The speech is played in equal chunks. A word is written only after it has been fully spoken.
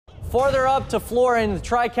Farther up to Flora in the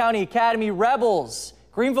Tri-County Academy, Rebels.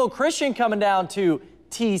 Greenville Christian coming down to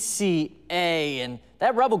TCA, and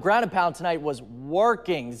that Rebel ground and pound tonight was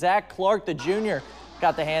working. Zach Clark, the junior,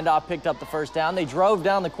 got the handoff, picked up the first down. They drove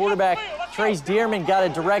down the quarterback. Trace Dearman got a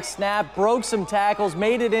direct snap, broke some tackles,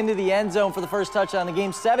 made it into the end zone for the first touchdown of the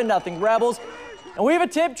game. 7-0 Rebels. And we have a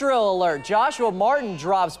tip drill alert. Joshua Martin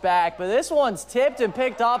drops back, but this one's tipped and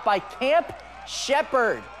picked off by Camp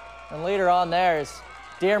Shepard. And later on there's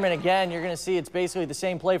Dearman again. You're going to see it's basically the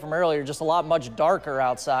same play from earlier, just a lot much darker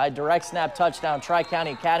outside. Direct snap touchdown.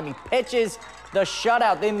 Tri-County Academy pitches the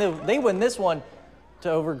shutout. They win this one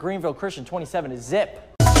to over Greenville Christian 27-0.